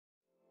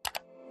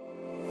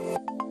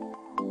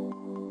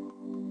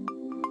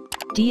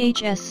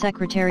DHS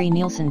Secretary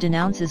Nielsen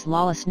denounces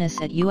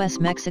lawlessness at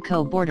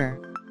U.S.-Mexico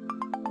border.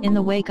 In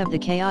the wake of the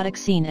chaotic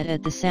scene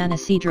at the San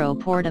Isidro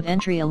port of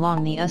entry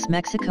along the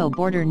US-Mexico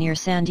border near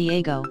San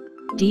Diego,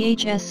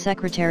 DHS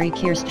Secretary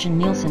Kirstjen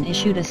Nielsen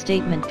issued a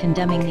statement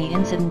condemning the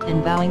incident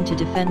and vowing to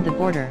defend the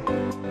border.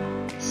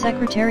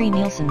 Secretary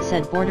Nielsen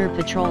said Border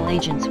Patrol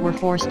agents were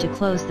forced to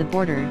close the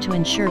border to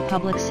ensure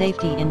public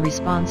safety in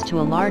response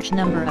to a large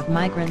number of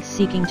migrants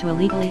seeking to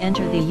illegally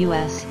enter the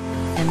U.S.,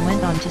 and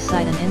went on to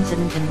cite an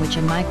incident in which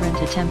a migrant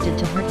attempted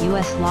to hurt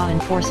U.S. law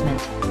enforcement.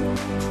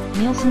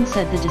 Nielsen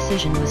said the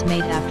decision was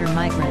made after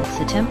migrants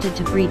attempted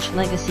to breach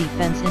legacy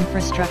fence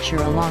infrastructure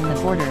along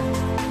the border,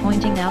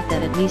 pointing out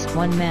that at least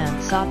one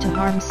man sought to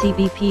harm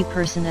CBP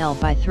personnel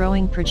by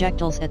throwing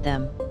projectiles at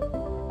them.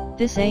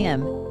 This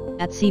AM,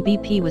 at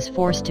CBP was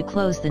forced to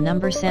close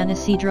the San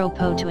Isidro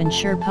PO to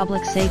ensure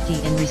public safety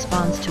in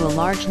response to a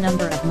large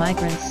number of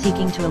migrants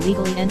seeking to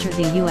illegally enter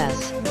the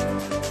U.S.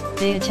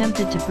 They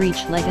attempted to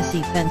breach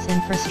legacy fence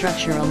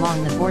infrastructure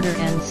along the border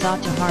and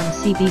sought to harm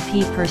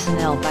CBP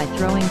personnel by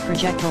throwing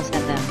projectiles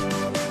at them.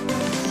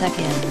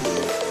 Seconds.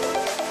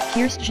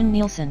 Kirstjen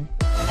Nielsen,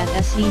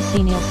 at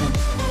SEC Nielsen.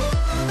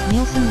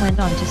 Nielsen went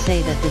on to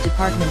say that the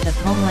Department of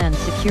Homeland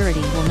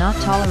Security will not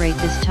tolerate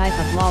this type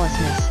of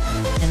lawlessness,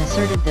 and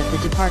asserted that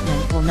the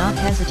department will not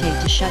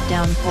hesitate to shut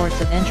down ports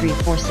of entry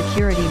for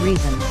security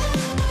reasons.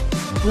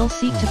 We'll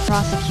seek to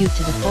prosecute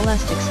to the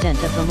fullest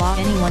extent of the law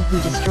anyone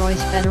who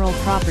destroys federal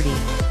property,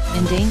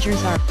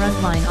 endangers our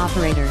frontline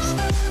operators,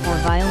 or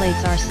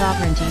violates our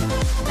sovereignty,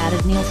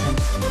 added Nielsen.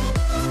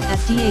 At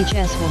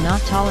DHS will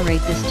not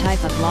tolerate this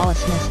type of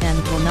lawlessness and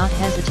will not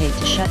hesitate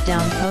to shut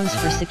down POs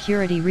for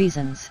security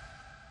reasons.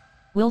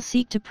 We'll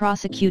seek to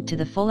prosecute to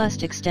the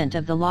fullest extent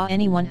of the law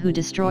anyone who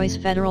destroys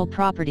federal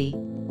property,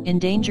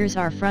 endangers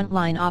our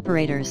frontline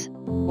operators,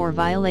 or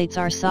violates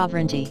our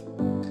sovereignty.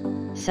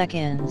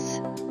 Seconds.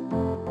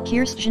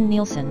 Kirstjen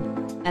Nielsen,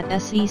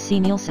 at SEC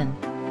Nielsen,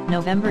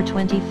 November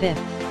 25,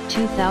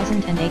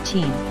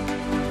 2018.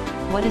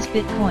 What is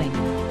Bitcoin?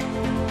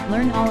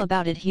 Learn all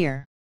about it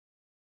here.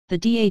 The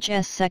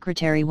DHS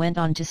Secretary went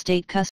on to state